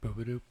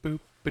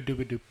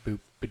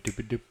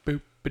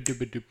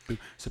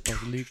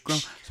Supposedly grown,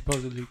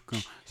 supposedly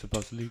grown,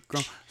 supposedly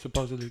grown,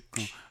 supposedly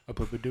grown.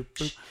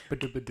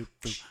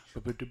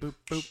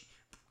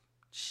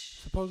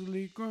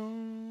 Supposedly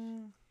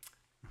grown.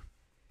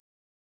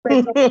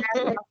 Break your ass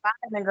outside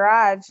in the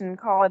garage and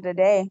call it a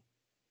day.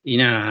 You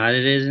know how hot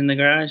it is in the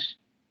garage?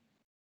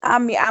 I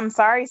mean, I'm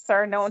sorry,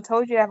 sir. No one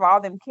told you to have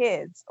all them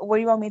kids. What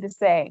do you want me to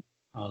say?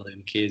 All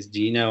them kids.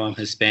 Do you know I'm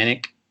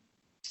Hispanic?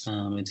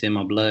 It's in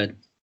my blood.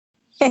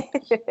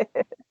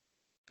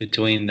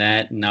 Between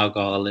that and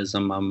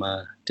alcoholism, I'm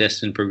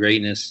destined for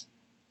greatness.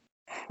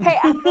 Hey,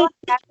 I feel like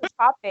that's the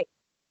topic.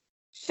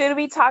 Should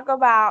we talk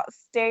about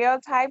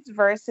stereotypes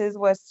versus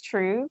what's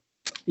true?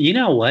 You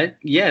know what?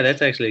 Yeah,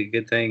 that's actually a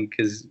good thing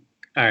because,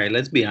 all right,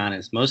 let's be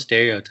honest. Most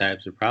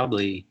stereotypes are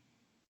probably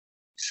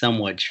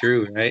somewhat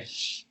true, right?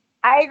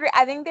 I agree.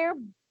 I think they're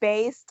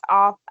based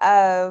off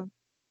of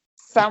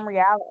some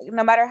reality,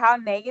 no matter how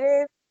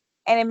negative,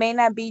 and it may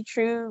not be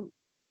true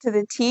to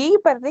the T,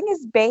 but I think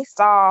it's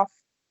based off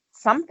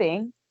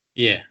something.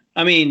 Yeah.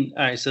 I mean,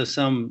 all right, so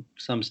some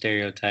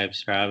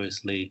stereotypes are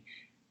obviously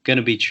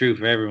gonna be true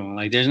for everyone.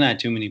 Like there's not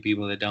too many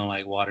people that don't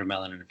like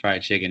watermelon and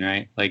fried chicken,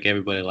 right? Like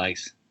everybody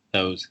likes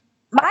those.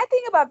 My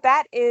thing about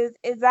that is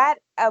that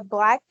a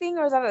black thing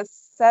or is that a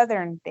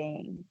southern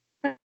thing?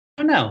 I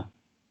don't know.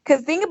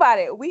 Because think about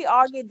it, we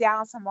all get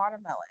down some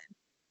watermelon,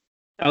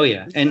 Oh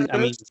yeah. And I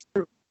mean,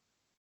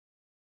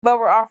 but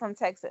we're all from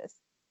Texas.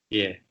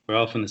 yeah, we're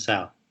all from the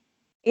South.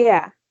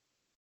 Yeah.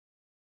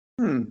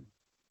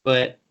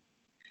 But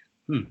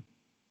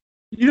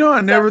You know,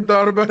 I never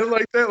thought about it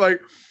like that.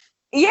 Like,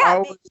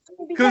 Yeah.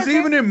 because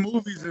even in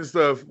movies and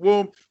stuff,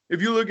 well,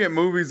 if you look at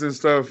movies and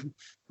stuff,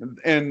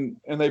 and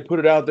they put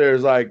it out there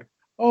as like,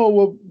 oh,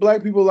 well,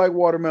 black people like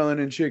watermelon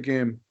and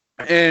chicken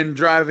and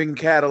driving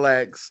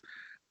Cadillacs,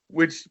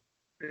 which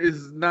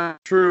is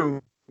not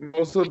true.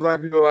 Most of the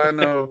black people I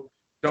know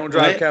don't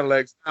drive What?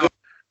 Cadillacs.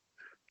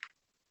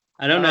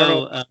 I don't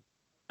know.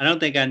 I don't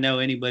think I know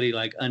anybody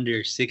like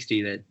under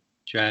 60 that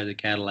drives a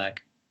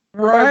Cadillac.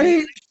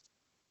 Right?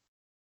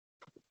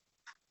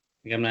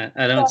 Like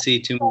I don't see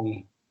too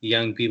many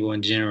young people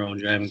in general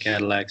driving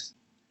Cadillacs.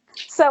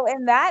 So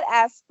in that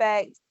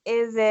aspect,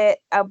 is it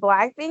a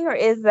black thing or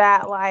is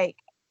that like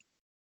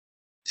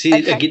See,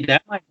 Okay. again,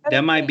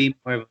 that might be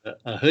more of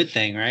a hood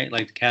thing, right?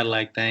 Like the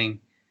Cadillac thing.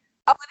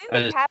 I think I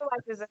the just- Cadillac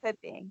is a hood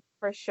thing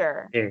for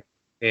sure.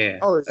 Yeah.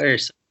 Oh,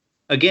 it's-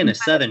 Or again, a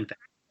southern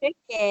thing.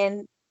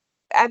 Chicken,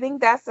 I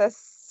think that's a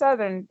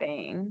southern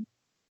thing.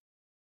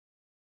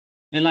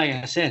 And like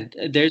I said,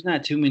 there's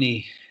not too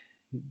many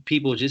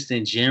people just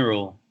in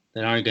general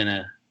that aren't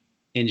gonna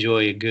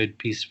enjoy a good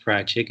piece of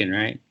fried chicken,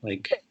 right?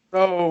 Like,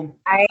 So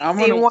I I'm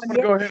see gonna one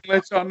go ahead and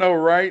let y'all know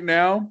right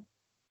now.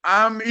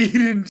 I'm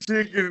eating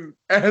chicken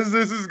as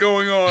this is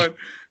going on.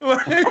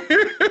 Like,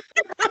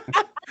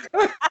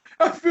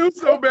 I feel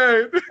so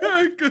bad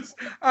because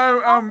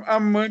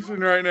I'm munching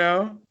right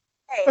now,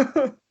 Hey,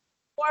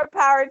 more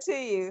power to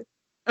you.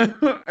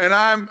 and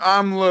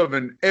I'm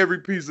loving every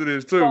piece of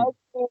this too.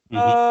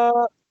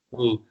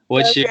 ooh,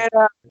 what's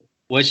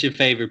your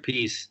favorite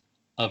piece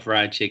of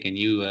fried chicken?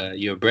 You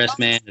a breast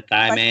man, a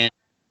thigh man?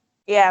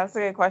 Yeah, that's a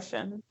good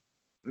question.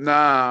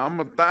 Nah, I'm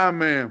a thigh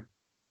man.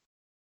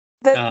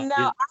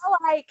 No,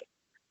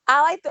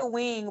 I like the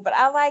wing, but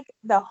I like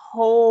the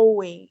whole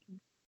wing.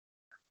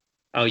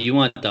 Oh, you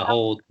want the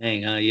whole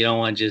thing, huh? You don't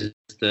want just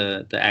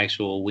the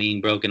actual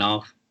wing broken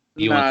off.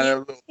 You Nah, want that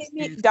little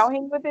piece. Don't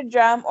hit me with the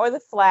drum or the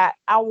flat.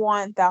 I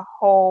want the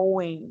whole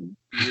wing.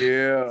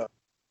 Yeah.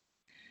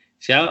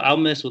 see, I'll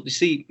mess with.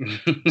 See,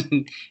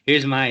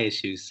 here's my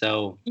issue.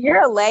 So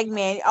You're a leg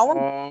man. I want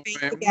Oh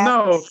big man, ass-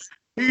 no,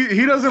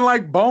 he doesn't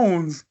like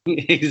bones.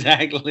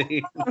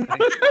 exactly.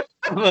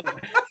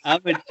 I'm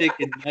a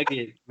chicken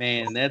nugget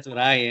man. That's what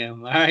I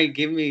am. All right,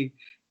 give me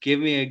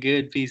a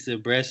good piece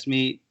of breast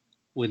meat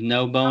with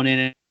no bone in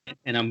it,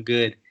 and I'm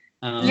good.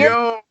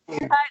 Yo,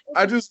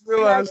 I just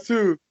realized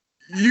too.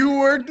 You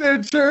worked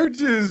at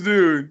churches,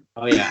 dude.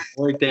 Oh yeah,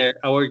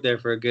 I worked there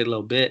for a good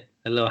little bit,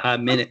 a little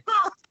hot minute.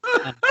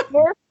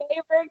 Your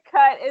favorite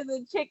cut is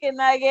a chicken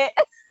nugget.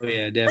 Oh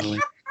yeah, definitely.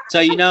 So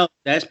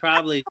that's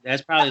probably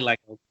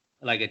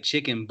like a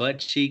chicken butt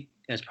cheek.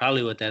 That's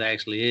probably what that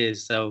actually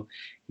is. So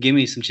give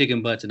me some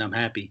chicken butts and I'm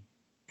happy.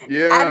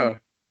 Yeah.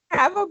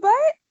 Have a butt?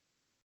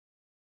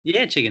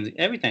 Yeah, chickens.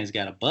 Everything's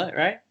got a butt,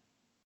 right?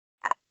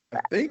 I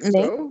think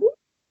so.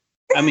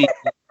 I mean,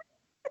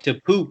 to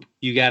poop,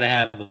 you gotta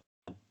have a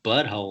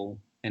butthole,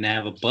 and to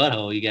have a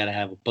butthole, you gotta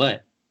have a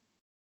butt.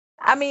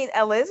 I mean,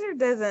 a lizard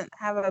doesn't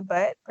have a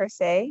butt per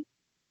se.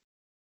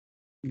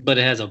 But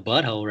it has a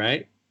butthole,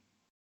 right?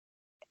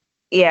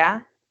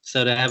 Yeah.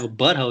 So to have a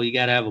butthole, you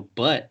gotta have a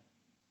butt.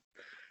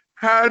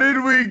 How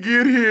did we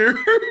get here?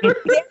 That's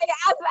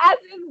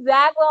exactly what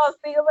I was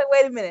thinking. I was like,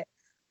 wait a minute.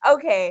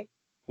 Okay.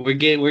 We're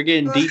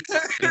getting deep.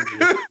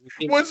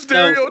 What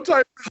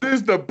stereotype is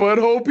this? The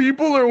butthole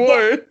people or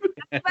what?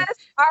 Let's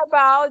our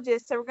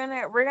biologist. So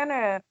we're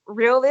gonna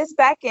reel this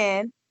back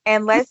in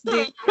and let's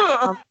do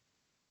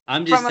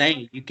I'm just From a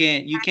saying you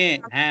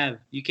can't have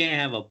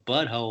a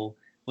butthole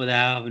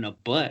without having a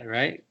butt,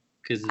 right?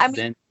 Because I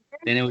mean,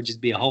 then it would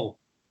just be a hole.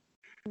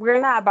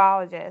 we're not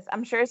biologists.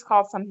 I'm sure it's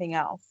called something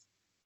else.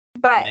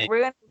 But Man, we're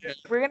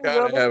gonna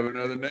Gotta go have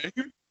another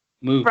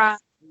name. from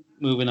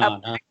moving a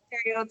on, huh?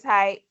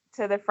 stereotype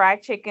to the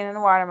fried chicken and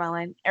the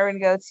watermelon, and we're gonna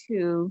go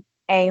to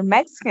a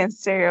Mexican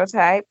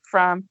stereotype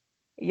from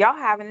y'all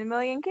having a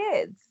million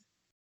kids.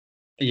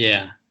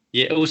 Yeah.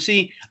 Yeah. Well,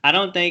 see, I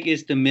don't think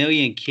it's the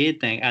million kid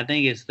thing. I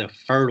think it's the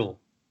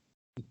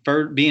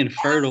being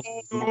fertile.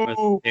 is more of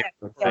Ooh, the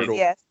Yes, fertile.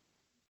 yes.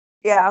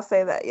 Yeah, I'll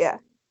say that. Yeah.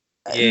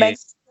 Yeah.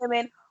 Mexican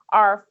women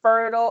are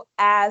fertile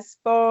as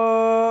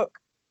fuck.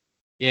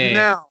 Yeah.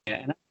 Now,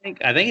 Yeah. And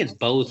I think it's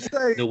both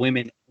say the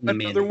women and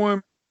the another men.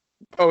 one.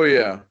 Oh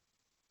yeah,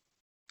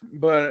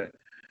 but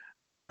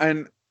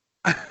and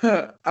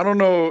I don't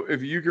know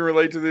if you can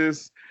relate to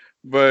this,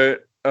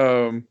 but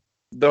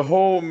the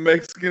whole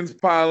Mexicans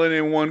piling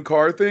in one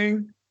car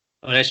thing.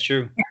 Oh, that's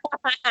true.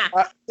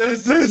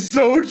 This is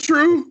so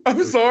true.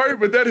 I'm sorry,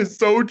 but that is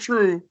so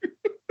true.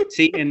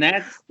 See, and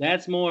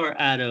that's more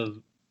out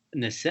of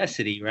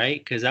necessity, right?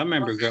 Because I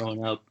remember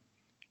growing up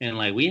and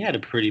like we had a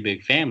pretty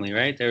big family,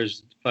 right?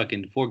 There's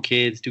fucking 4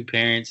 kids, 2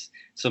 parents.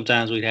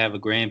 Sometimes we'd have a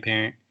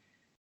grandparent,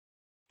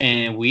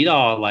 and we'd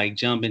all like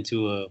jump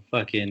into a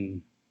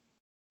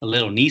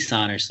little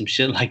Nissan or some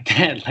shit like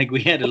that. Like Right?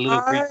 we had a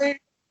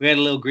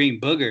little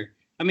green booger.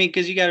 I mean,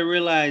 because you got to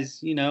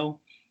realize,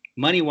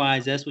 money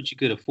wise, that's what you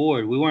could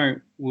afford. We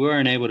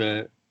weren't able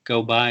to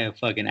go buy a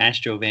fucking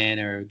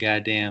Astrovan or a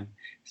goddamn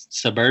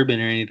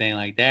Suburban or anything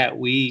like that.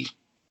 We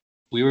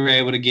were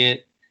able to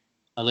get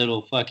a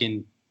little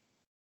fucking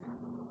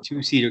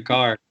 2-seater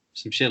car,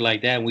 some shit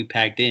like that, and we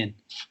packed in.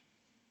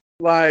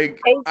 Like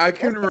I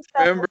can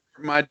remember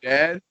my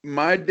dad.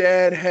 My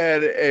dad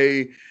had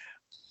a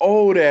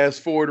old ass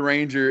Ford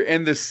Ranger,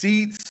 and the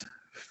seats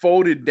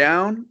folded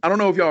down. I don't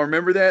know if y'all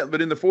remember that,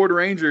 but in the Ford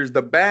Rangers,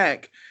 the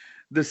back,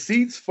 the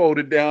seats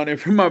folded down. And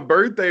for my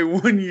birthday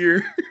one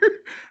year,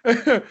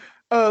 a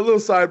little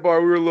sidebar,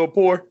 we were a little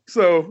poor,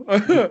 so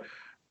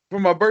for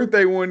my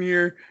birthday one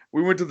year,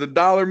 we went to the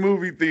Dollar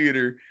movie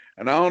theater.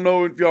 And I don't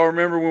know if y'all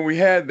remember when we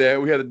had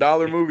that. We had a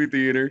Dollar movie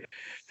theater.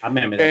 I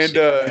remember that And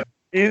shit.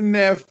 in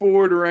that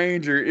Ford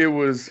Ranger, it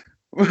was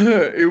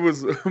it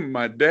was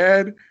my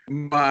dad,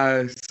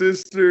 my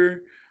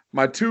sister,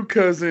 my 2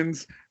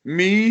 cousins,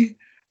 me,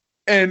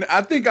 and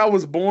I think I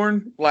was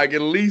born like at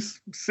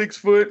least 6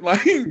 foot,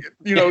 like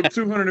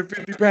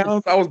 250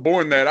 pounds. I was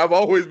born that. I've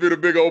always been a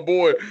big old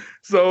boy.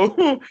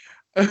 So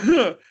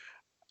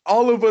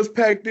all of us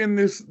packed in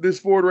this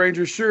Ford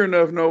Ranger. Sure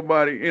enough,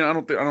 nobody. I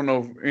don't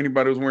know if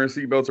anybody was wearing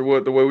seatbelts or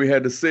what. The way we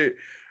had to sit,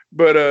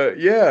 but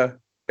yeah,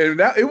 and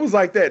that it was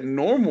like that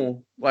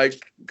normal,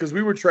 like because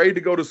we were trained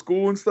to go to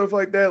school and stuff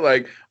like that.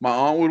 Like my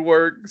aunt would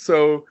work,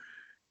 so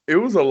it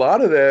was a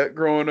lot of that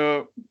growing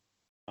up.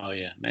 Oh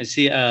yeah, man.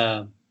 See,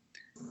 I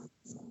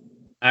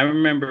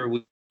remember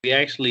we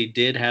actually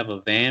did have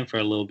a van for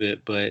a little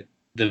bit, but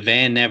the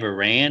van never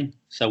ran.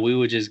 So we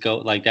would just go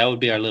like that would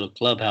be our little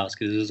clubhouse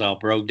because it was all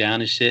broke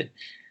down and shit.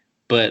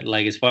 But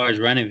like as far as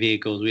running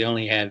vehicles, we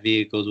only had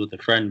vehicles with the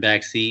front and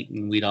back seat,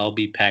 and we'd all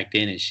be packed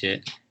in and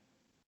shit.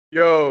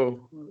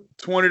 Yo,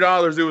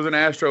 $20. It was an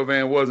Astro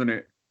van, wasn't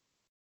it?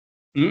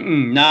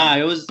 Nah,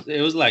 it was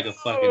like a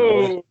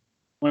fucking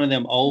one of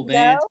them old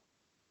vans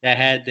that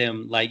had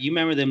them like you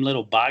remember them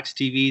little box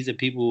TVs that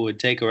people would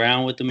take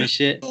around with them and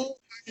shit.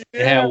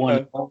 It had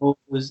one of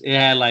those. It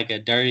had like a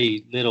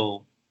dirty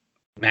little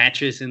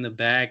mattress in the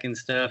back and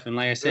stuff. And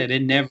like I said,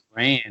 it never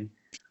ran,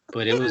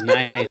 but it was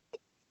nice.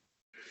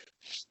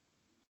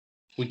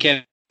 We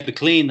kept it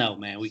clean though,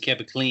 man. We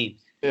kept it clean.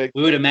 Yeah,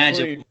 We would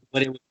imagine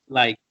what it was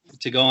like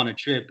to go on a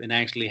trip and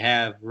actually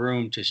have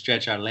room to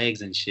stretch our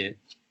legs and shit.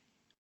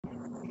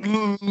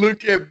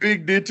 Look at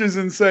big ditches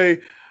and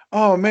say,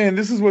 "Oh man,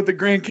 this is what the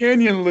Grand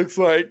Canyon looks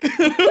like."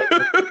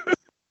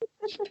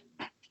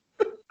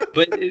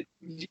 But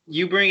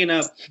you bringing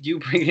up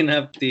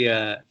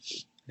the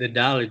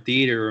Dollar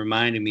Theater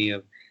reminded me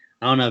of.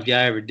 I don't know if y'all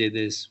ever did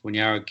this when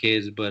y'all were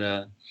kids,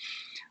 but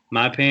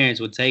my parents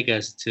would take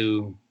us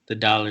to the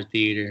Dollar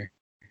Theater,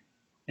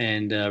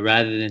 and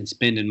rather than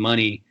spending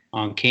money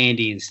on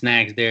candy and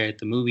snacks there at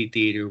the movie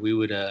theater, we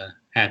would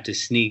have to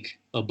sneak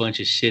a bunch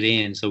of shit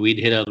in. So we'd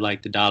hit up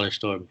like the dollar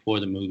store before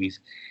the movies.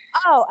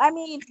 Oh, I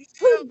mean,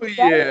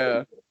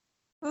 Yeah.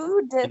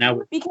 Who does? And I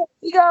would- Because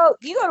you go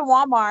to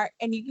Walmart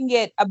and you can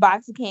get a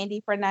box of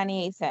candy for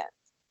 98 cents.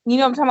 You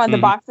know what I'm talking about? The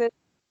Mhm. boxes.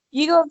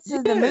 You go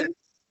to the movie,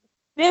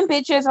 them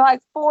bitches are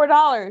like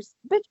 $4.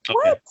 Bitch,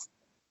 what?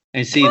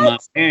 And see,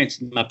 What?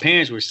 my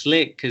parents were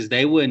slick because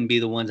they wouldn't be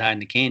the ones hiding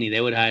the candy.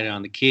 They would hide it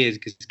on the kids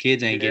because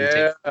kids ain't getting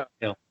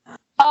taken.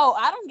 Oh,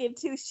 I don't give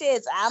 2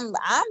 shits. I'm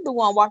the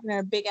one walking in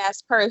a big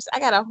ass purse. I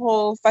got a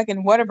whole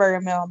fucking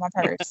Whataburger meal in my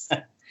purse.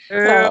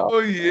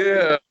 Hell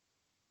yeah.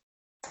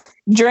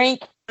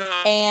 Drink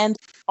and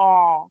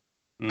all.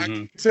 I Mhm.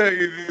 can tell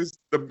you this,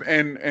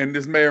 and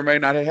this may or may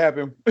not have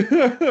happened,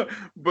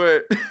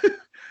 but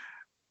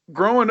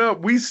growing up,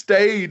 we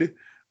stayed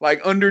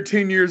like under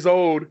 10 years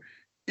old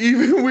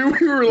even when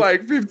we were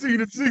like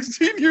 15 and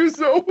 16 years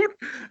old,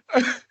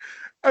 I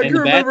And can the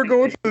bad remember thing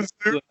going is,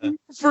 to the zoo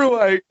for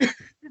like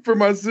for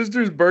my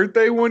sister's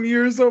birthday one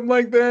year or something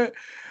like that.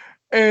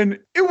 And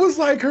it was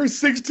like her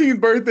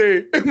 16th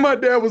birthday. And my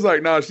dad was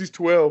like, nah, she's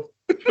 12.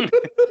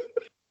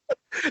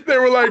 They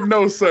were like,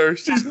 no, sir,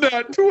 she's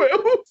not 12.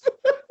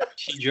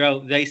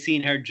 they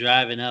seen her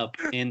driving up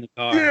in the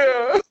car.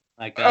 Yeah.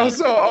 Like, I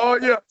saw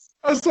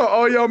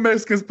all y'all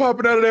Mexicans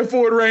popping out of that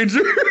Ford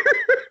Ranger.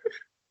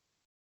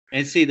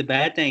 and see, the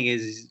bad thing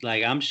is,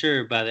 like, I'm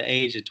sure by the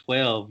age of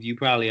 12, you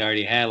probably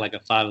already had like a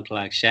 5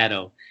 o'clock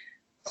shadow.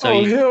 So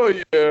Oh, hell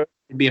yeah.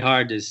 it'd be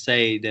hard to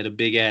say that a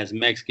big ass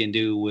Mexican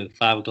dude with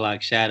 5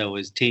 o'clock shadow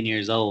is 10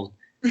 years old.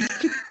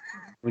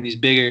 When he's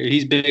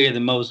bigger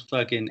than most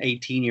fucking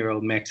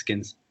 18-year-old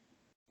Mexicans.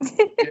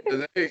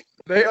 Yeah,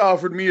 they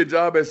offered me a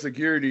job as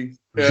security.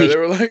 Yeah, they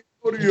were like,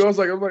 what are you? I was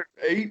like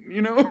 8,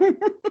 you know?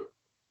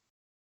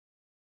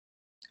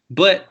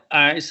 But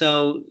all right,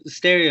 so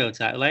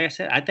stereotype. Like I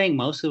said, I think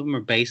most of them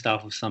are based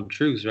off of some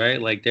truths, right?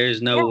 Like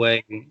there's no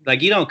way,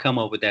 like you don't come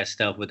up with that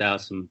stuff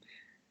without some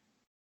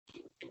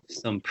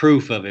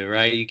proof of it,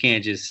 right? You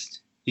can't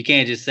just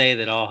say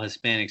that all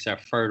Hispanics are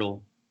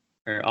fertile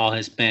or all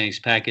Hispanics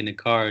pack into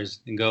cars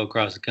and go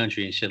across the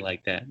country and shit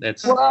like that.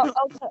 That's Well,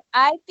 okay,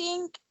 I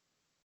think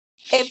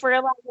if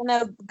we're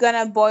like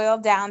gonna boil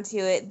down to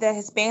it, the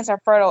Hispanics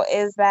are fertile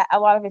is that a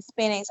lot of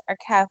Hispanics are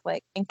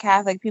Catholic, and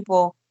Catholic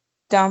people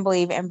don't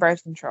believe in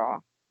birth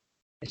control.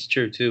 it's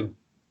true too.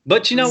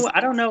 But you know what?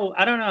 I don't know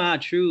how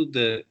true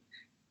the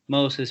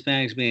most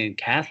Hispanics being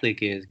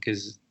Catholic is,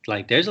 because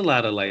like there's a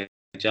lot of like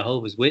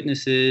Jehovah's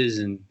Witnesses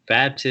and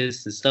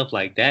Baptists and stuff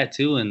like that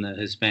too in the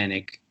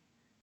Hispanic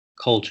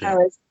culture. I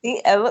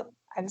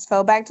just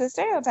fell back to the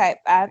stereotype.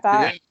 I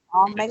thought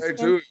all Back Mexicans.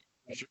 to it,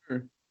 for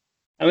sure.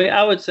 I mean,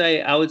 I would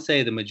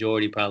say the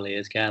majority probably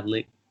is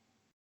Catholic,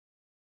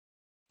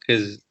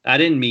 because I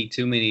didn't meet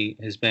too many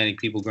Hispanic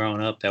people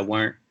growing up that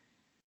weren't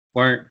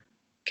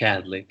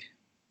Catholic,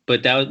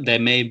 but that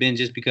may have been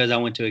just because I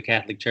went to a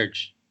Catholic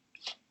church.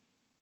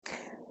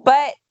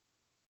 But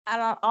I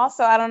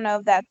don't know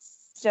if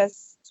that's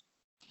just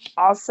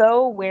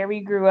also where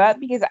we grew up,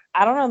 because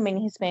I don't know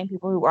many Hispanic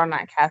people who are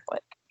not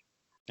Catholic.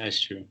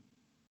 That's true.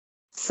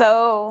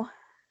 So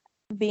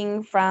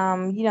being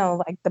from,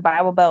 like the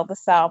Bible Belt, the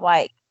South,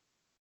 like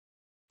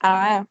I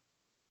don't know.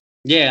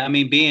 Yeah, I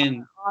mean,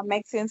 being All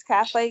Mexicans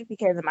Catholic,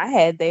 because in my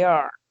head they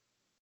are.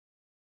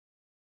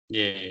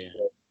 yeah.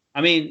 I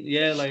mean,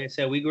 yeah, like I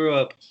said, we grew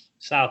up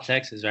South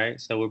Texas, right?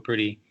 So we're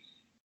pretty.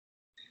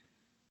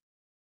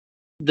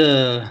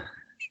 The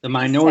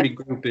minority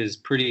group is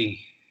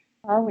pretty.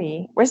 Are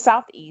we? We're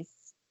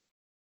Southeast.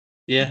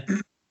 Yeah,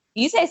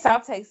 You say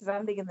South Texas,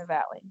 I'm thinking the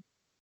Valley.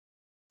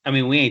 I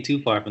mean, we ain't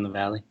too far from the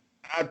valley.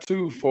 Not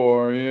too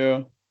far,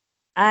 yeah.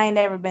 I ain't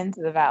never been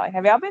to the Valley.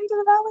 Have y'all been to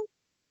the Valley?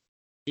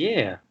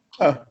 Yeah.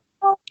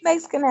 Oh,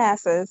 Mexican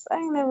asses. I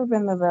ain't never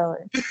been to the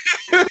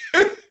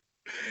Valley.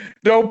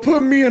 Don't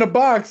put me in a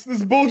box. This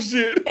is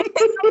bullshit.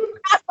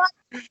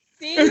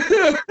 See?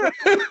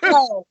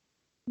 Oh,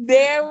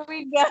 there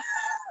we go.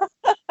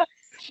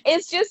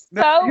 It's just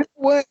Now, so. you know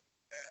what?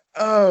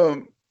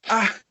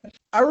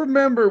 I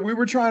remember we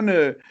were trying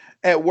to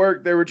at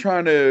work. They were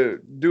trying to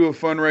do a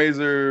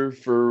fundraiser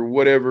for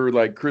whatever,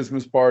 like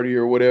Christmas party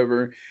or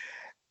whatever.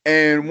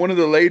 And one of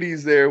the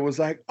ladies there was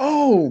like,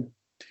 "Oh,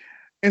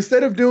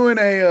 instead of doing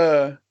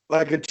a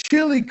like a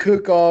chili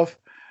cook-off,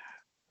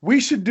 we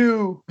should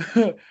do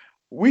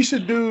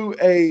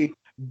a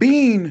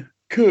bean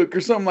cook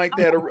or something like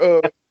that."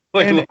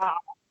 And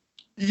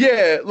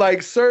yeah,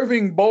 like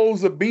serving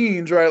bowls of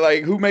beans, right?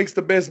 Like who makes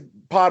the best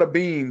pot of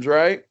beans,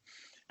 right?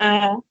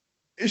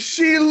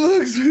 She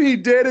looks me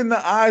dead in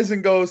the eyes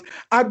and goes,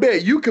 "I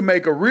bet you can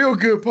make a real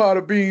good pot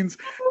of beans."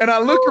 And I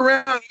look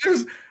around.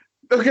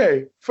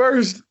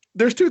 First,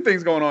 there's two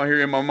things going on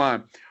here in my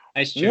mind.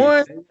 That's true.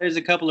 One, there's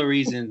a couple of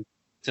reasons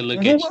to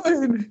look at you.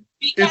 one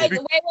Because, is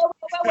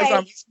because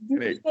I'm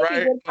Hispanic,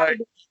 right? Like,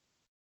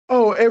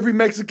 oh, every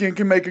Mexican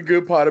can make a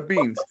good pot of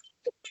beans.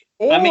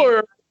 Or, I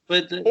mean,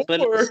 but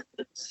or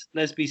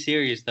let's be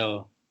serious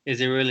though. Is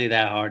it really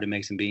that hard to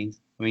make some beans?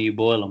 I mean, you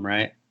boil them,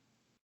 right?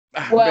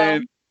 Well,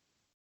 man,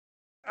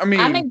 I mean,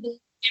 I make beans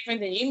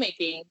different than you make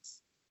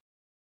beans.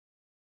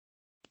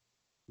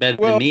 Better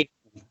Well, than me.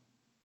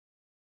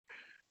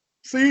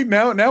 see,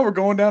 now we're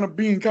going down a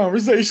bean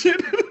conversation.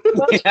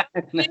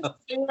 No.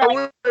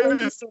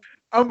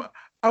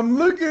 I'm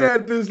looking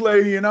at this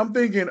lady and I'm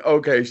thinking,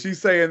 okay, she's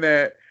saying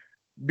that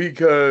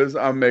because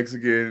I'm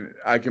Mexican,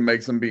 I can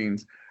make some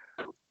beans.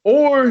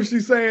 Or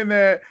she's saying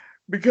that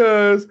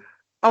because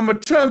I'm a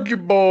chunky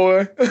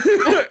boy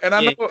and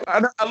I know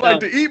I like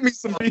to eat me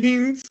some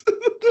beans.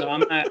 So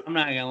I'm not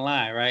gonna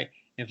lie, right?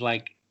 If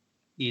like,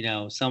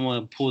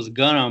 someone pulls a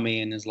gun on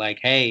me and is like,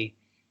 "Hey,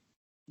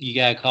 you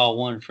gotta call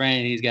one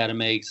friend. He's got to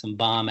make some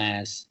bomb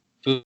ass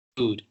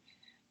food."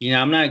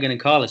 I'm not gonna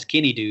call a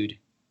skinny dude.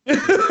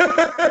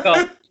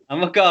 I'm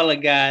gonna call a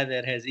guy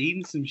that has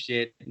eaten some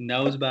shit,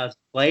 knows about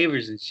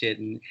flavors and shit.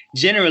 And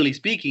generally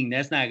speaking,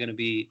 that's not gonna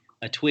be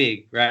a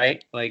twig,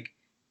 right? Like,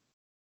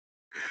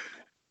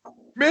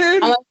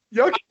 Man, I'm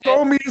y'all keep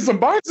throwing me in some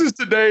boxes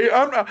today.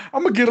 I'm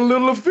gonna get a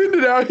little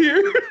offended out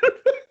here.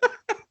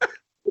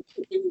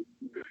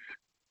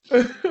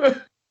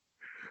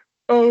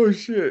 Oh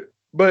shit!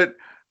 But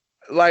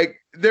like,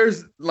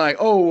 there's like,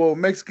 oh well,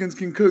 Mexicans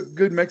can cook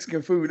good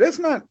Mexican food. That's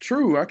not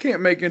true. I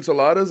can't make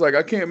enchiladas. Like,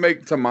 I can't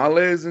make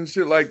tamales and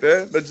shit like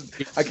that.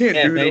 I can't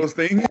do those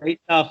things.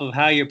 Based off of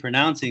how you're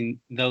pronouncing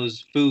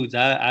those foods,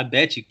 I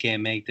bet you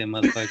can't make them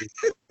motherfuckers.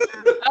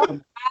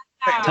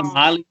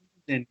 Tamales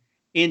and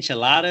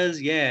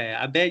enchiladas, yeah,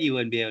 I bet you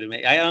wouldn't be able to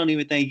make. I don't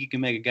even think you can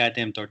make a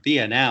goddamn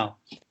tortilla now.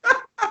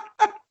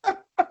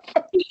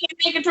 You can't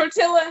make a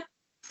tortilla.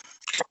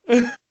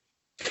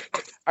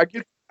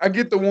 I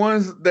get the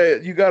ones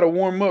that you got to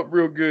warm up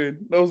real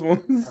good. Those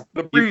ones.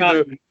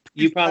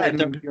 You probably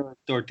throw your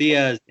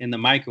tortillas in the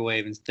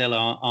microwave instead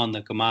of on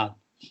the comal.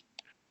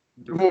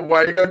 Well,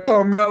 why you gotta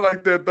call me out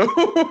like that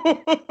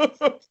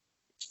though?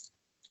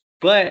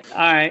 But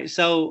all right,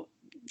 so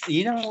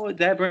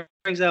that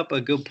brings up a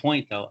good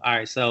point though. All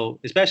right, so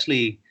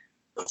especially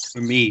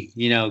for me,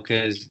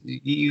 because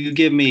you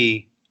give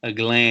me a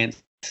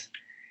glance,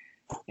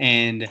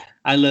 and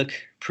I look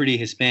pretty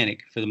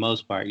Hispanic for the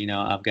most part.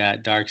 I've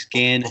got dark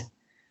skin.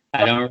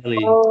 I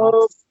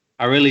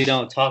really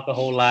don't talk a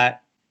whole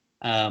lot.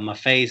 My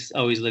face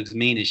always looks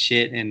mean as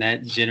shit, and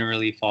that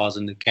generally falls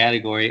in the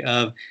category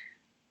of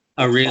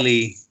a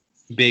really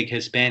big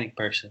Hispanic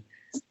person.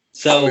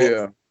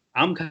 So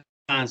I'm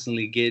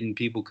constantly getting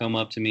people come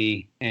up to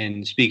me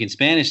and speaking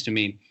Spanish to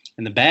me.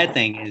 And the bad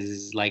thing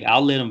is like,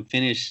 I'll let them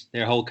finish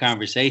their whole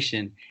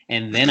conversation,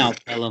 and then I'll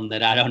tell them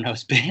that I don't know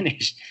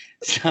Spanish.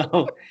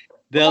 So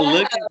they'll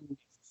look at me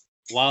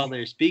while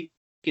they're speaking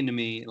to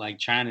me, like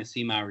trying to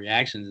see my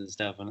reactions and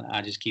stuff. And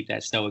I just keep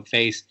that stoic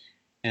face.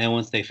 And then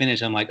once they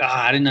finish, I'm like,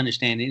 I didn't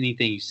understand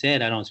anything you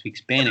said. I don't speak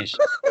Spanish.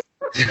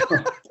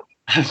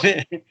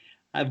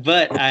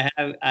 But I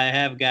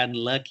have gotten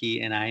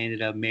lucky, and I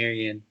ended up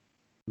marrying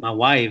my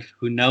wife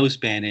who knows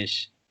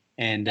Spanish,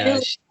 and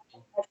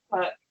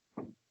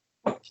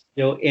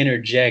she'll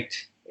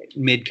interject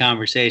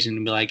mid-conversation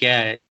and be like,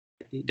 yeah,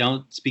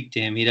 don't speak to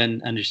him. He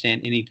doesn't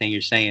understand anything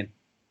you're saying.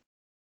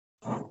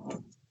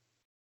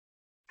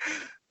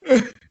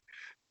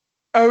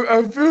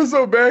 I feel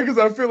so bad because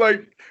I feel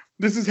like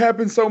this has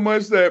happened so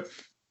much that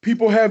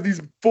people have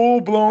these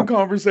full-blown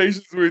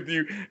conversations with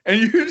you, and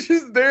you're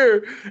just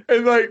there,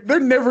 and like they're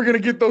never gonna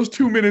get those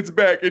 2 minutes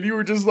back, and you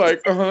were just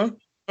like,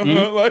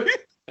 Mm-hmm. like.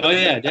 Oh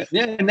yeah,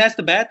 and that's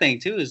the bad thing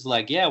too. Is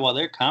like, yeah, while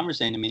they're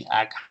conversating to me,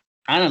 I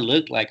kind of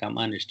look like I'm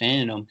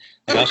understanding them.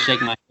 Like I'll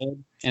shake my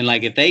head, and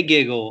like if they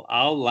giggle,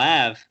 I'll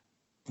laugh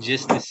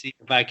just to see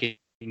if I can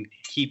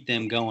keep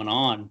them going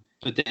on.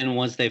 But then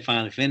once they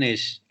finally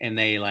finish and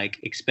they like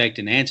expect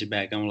an answer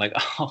back, I'm like,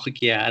 oh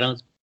yeah, I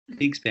don't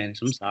speak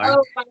Spanish. I'm sorry.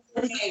 Oh,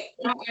 okay.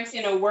 I'm not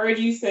understanding a word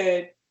you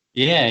said.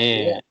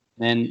 Yeah.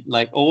 And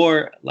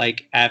or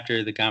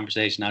after the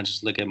conversation, I'll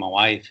just look at my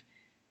wife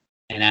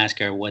and ask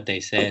her what they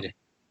said.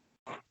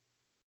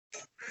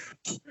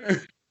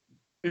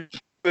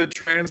 The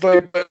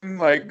translate button,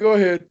 like, go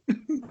ahead.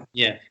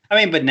 Yeah. I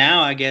mean, but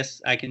now I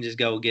guess I can just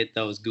go get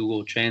those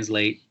Google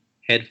Translate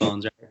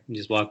headphones, right? And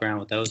just walk around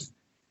with those.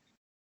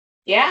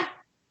 Yeah.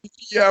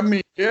 Yeah, I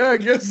mean, yeah, I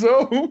guess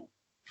so.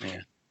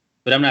 Yeah.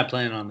 But I'm not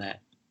planning on that.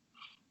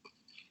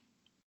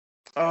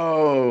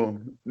 Oh,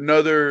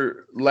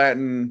 another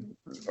Latin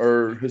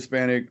or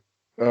Hispanic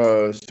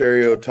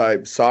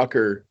stereotype,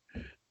 soccer.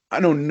 I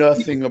know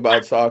nothing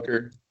about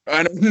soccer.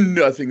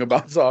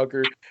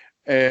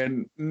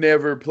 And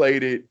never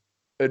played it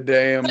a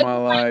day in my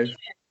life.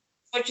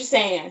 What you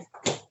saying?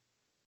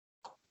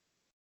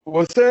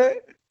 What's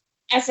that?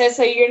 I said,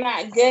 so you're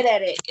not good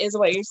at it, is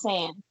what you're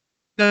saying.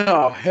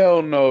 No,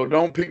 hell no.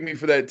 Don't pick me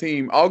for that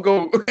team. I'll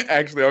go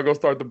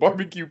start the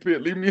barbecue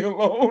pit. Leave me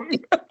alone.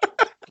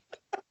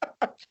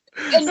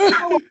 And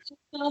so,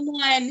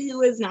 someone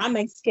who is not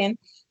Mexican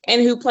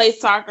and who plays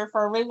soccer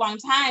for a really long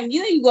time,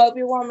 you go up,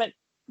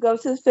 go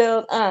to the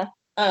field,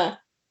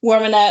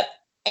 warming up,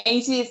 and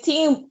you see his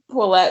team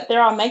pull up. They're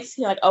all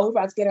Mexican, like, oh, we're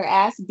about to get our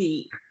ass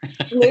beat.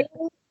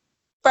 Literally,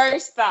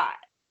 first thought.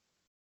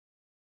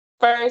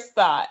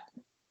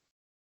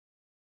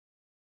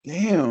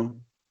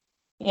 Damn.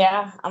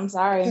 Yeah, I'm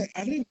sorry.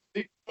 I didn't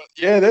think.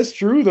 Yeah, that's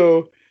true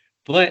though.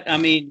 But I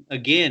mean,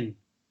 again,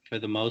 for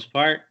the most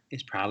part,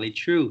 it's probably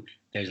true.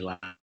 There's a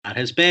lot of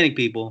Hispanic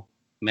people,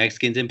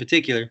 Mexicans in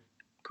particular,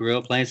 grew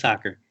up playing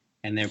soccer,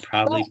 and they're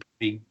probably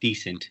pretty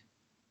decent.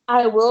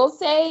 I will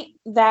say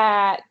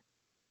that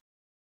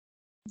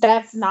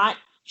that's not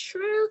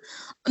true.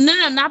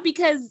 No, not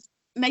because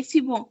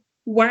Mexican people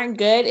weren't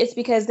good. It's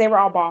because they were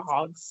all ball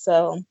hogs.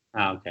 So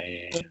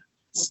Okay, yeah.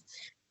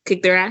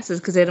 kick their asses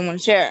because they didn't want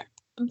to share.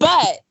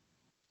 But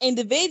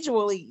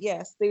individually,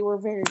 yes, they were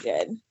very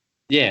good.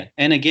 Yeah,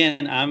 and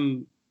again,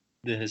 I'm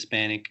the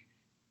Hispanic,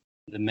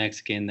 the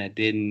Mexican that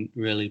didn't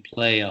really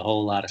play a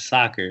whole lot of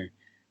soccer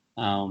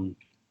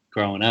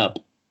growing up.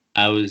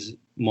 I was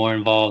more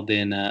involved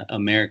in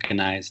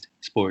Americanized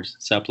sports.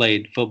 So I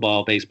played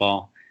football,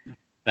 baseball,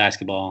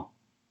 basketball,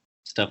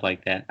 stuff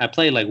like that. I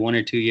played like 1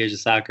 or 2 years of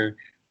soccer,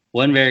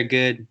 Wasn't very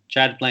good.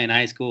 Tried to play in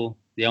high school.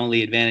 The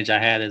only advantage I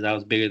had is I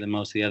was bigger than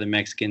most of the other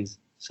Mexicans,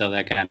 so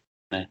that kind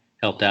of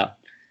helped out.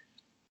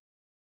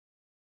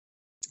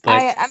 But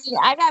I mean,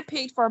 I got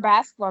picked for a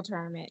basketball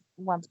tournament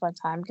once upon a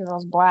time because I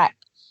was black,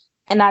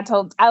 and I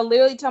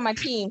literally told my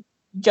team,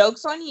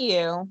 "Jokes on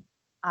you,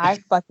 I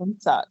fucking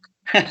suck."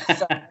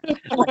 So,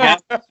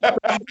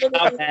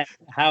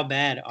 how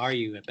bad are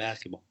you at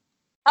basketball?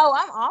 oh,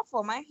 I'm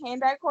awful. My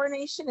hand-eye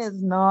coordination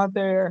is not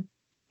there.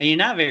 And you're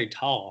not very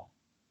tall.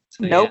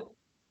 So Nope,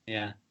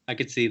 yeah, I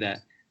could see that.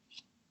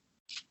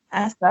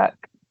 I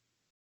suck.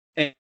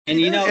 And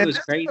you know, it And was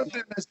that's crazy.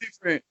 something that's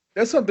different.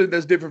 That's something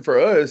that's different for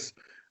us.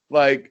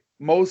 Like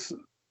most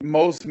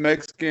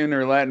Mexican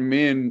or Latin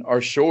men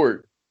are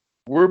short.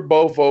 We're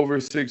both over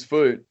 6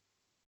 foot.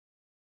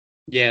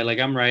 Yeah, like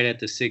I'm right at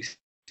the 6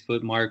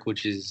 foot mark,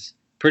 which is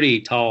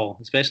pretty tall,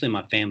 especially in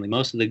my family.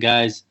 Most of the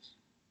guys,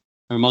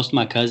 or most of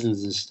my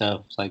cousins and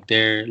stuff, like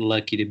they're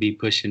lucky to be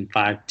pushing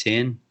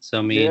 5'10". So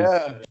I mean,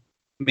 Yeah.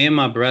 me and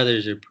my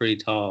brothers are pretty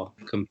tall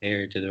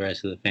compared to the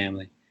rest of the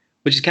family,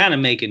 which is kind of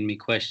making me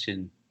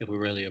question if we're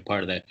really a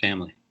part of that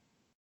family.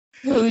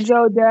 Who's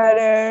your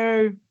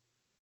daddy?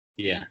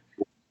 Yeah,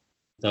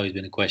 it's always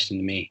been a question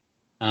to me.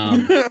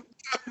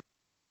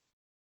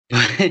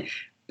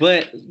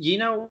 But you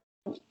know,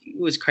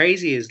 what's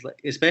crazy is,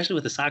 especially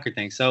with the soccer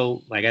thing.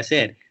 So, like I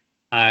said,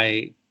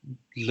 I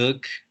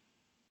look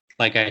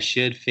like I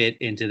should fit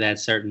into that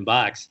certain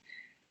box.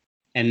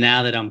 And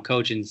now that I'm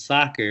coaching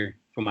soccer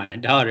for my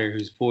daughter,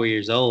 who's 4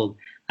 years old,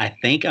 I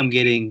think I'm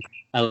getting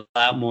a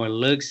lot more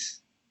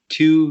looks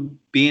to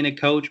being a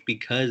coach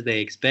because they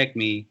expect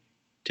me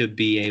to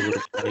be able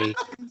to play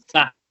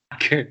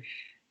soccer.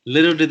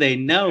 Little do they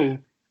know,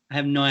 I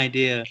have no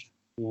idea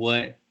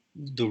what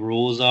the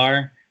rules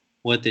are,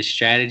 what the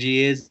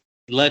strategy is.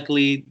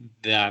 Luckily,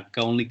 I've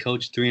only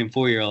coached 3 and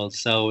 4 year olds,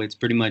 so it's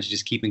pretty much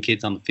just keeping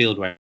kids on the field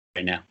right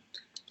now.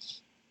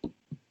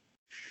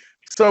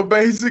 So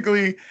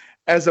basically,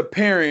 as a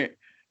parent,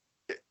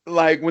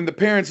 like when the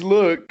parents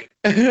look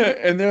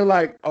and they're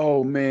like,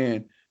 "Oh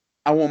man,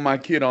 I want my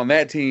kid on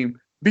that team,"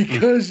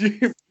 because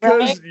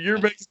you're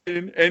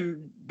Mexican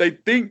and they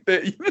think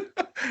that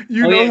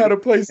you know how to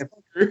play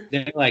soccer.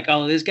 They're like,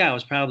 "Oh, this guy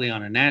was probably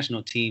on a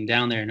national team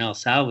down there in El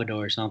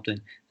Salvador or something."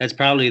 That's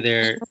probably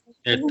their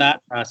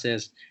thought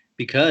process,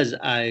 because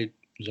I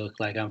look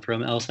like I'm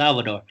from El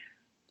Salvador,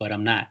 but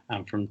I'm not.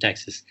 I'm from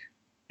Texas,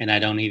 and I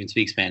don't even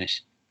speak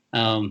Spanish.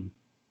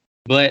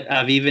 But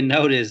I've even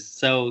noticed,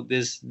 so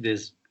this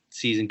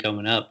season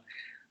coming up,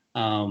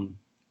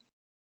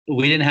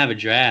 we didn't have a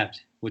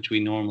draft, which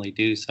we normally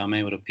do, so I'm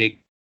able to pick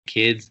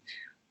kids.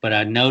 But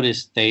I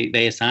noticed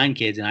they assign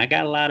kids, and I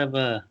got a lot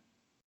of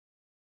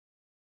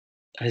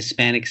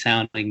Hispanic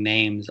sounding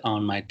names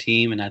on my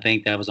team, and I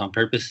think that was on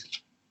purpose.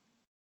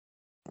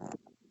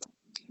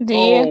 Do you?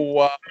 Oh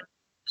wow!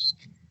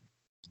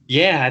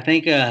 Yeah, I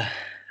think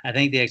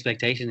the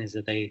expectation is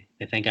that they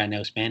think I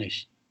know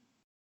Spanish.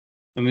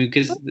 I mean,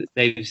 because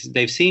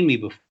they've seen me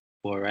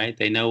before, right?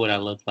 They know what I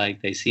look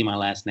like. They see my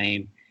last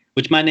name,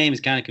 which my name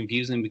is kind of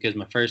confusing because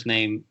my first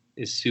name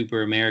is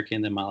super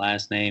American, then my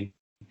last name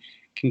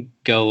can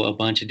go a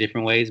bunch of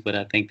different ways. But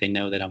I think they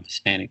know that I'm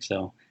Hispanic,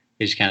 so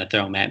they just kind of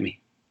throw them at me.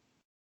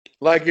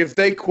 Like if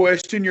they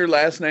question your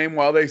last name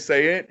while they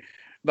say it,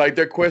 like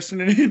they're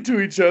questioning it to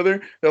each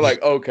other, they're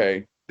like,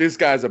 "Okay, this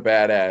guy's a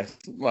badass.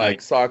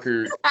 Like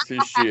soccer is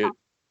his shit."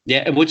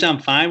 Yeah, which I'm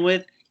fine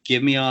with.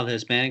 Give me all the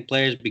Hispanic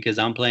players because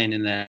I'm playing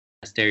in that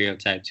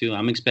stereotype too.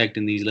 I'm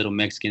expecting these little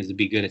Mexicans to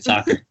be good at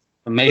soccer.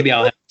 But maybe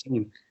I'll have a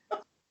team.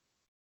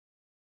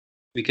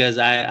 Because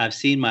I've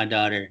seen my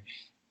daughter,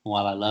 and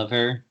while I love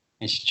her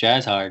and she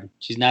tries hard,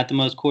 she's not the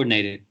most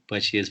coordinated,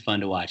 but she is fun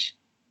to watch.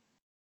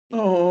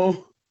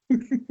 Oh.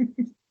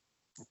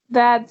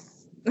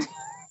 That's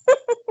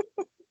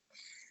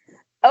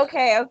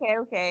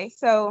okay.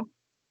 So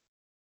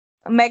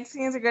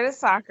Mexicans are good at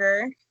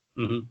soccer.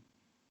 Mm-hmm.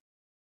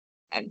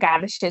 I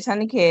got a shit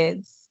ton of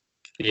kids.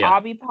 Yeah.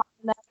 I'll be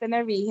popping up in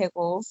their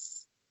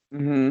vehicles.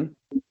 Mm-hmm.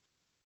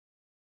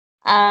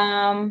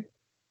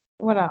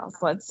 What else?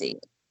 Let's see.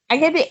 I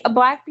get the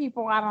black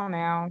people. I don't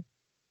know.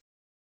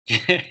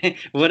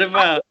 What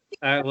about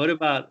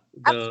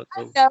the?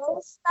 I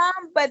know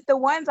some, but the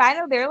ones I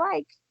know, they're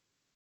like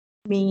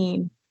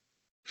mean.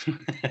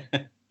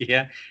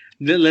 Yeah.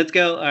 Let's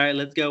go. All right,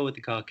 let's go with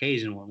the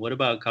Caucasian one. What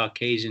about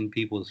Caucasian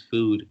people's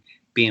food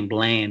being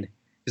bland?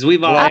 Because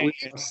we've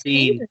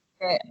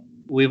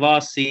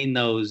all seen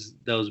those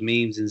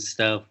memes and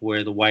stuff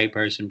where the white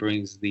person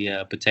brings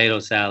the potato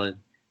salad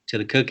to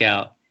the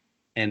cookout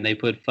and they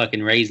put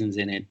fucking raisins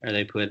in it, or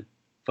they put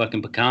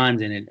fucking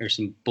pecans in it, or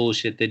some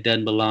bullshit that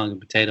doesn't belong in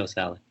potato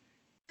salad.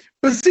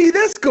 But see,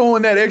 that's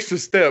going that extra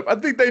step. I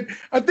think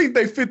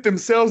they fit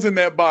themselves in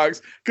that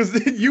box because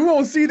you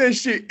won't see that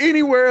shit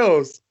anywhere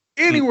else.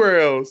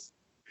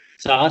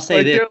 So I'll say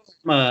Like, this: they're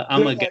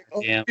I'm a like,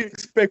 goddamn.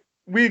 "Oh,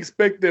 we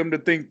expect them to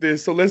think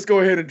this, so let's go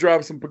ahead and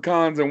drop some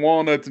pecans and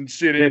walnuts and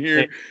shit in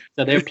here."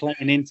 So they're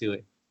playing into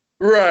it.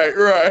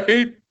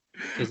 Right.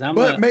 Because I'm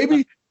But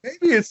maybe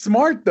maybe it's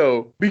smart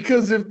though,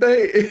 because if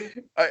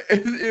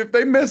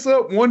they mess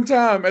up one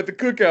time at the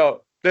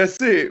cookout,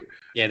 that's it.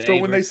 Yeah, they So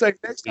ain't when they say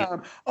next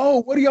time,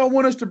 oh, what do y'all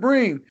want us to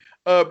bring?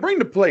 Bring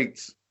the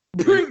plates.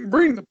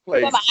 Bring the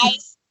plates. Some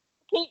ice.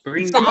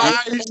 Bring Some the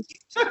ice. ice.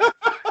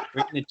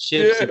 bring the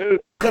chips. Yeah.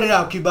 Cut it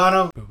out,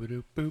 Cubano.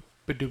 Boop-a-doop-boop,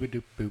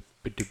 ba-doop-a-doop-boop,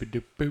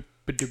 ba-doop-a-doop-boop,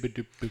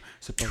 ba-doop-a-doop-boop.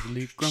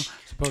 Supposedly grown,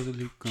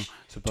 supposedly grown,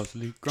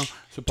 supposedly grown,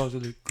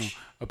 supposedly grown.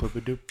 A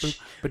boop-a-doop-boop,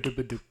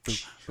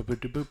 ba-doop-a-doop-boop,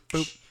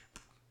 ba-ba-doop-boop.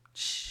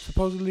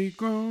 Supposedly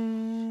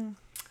grown.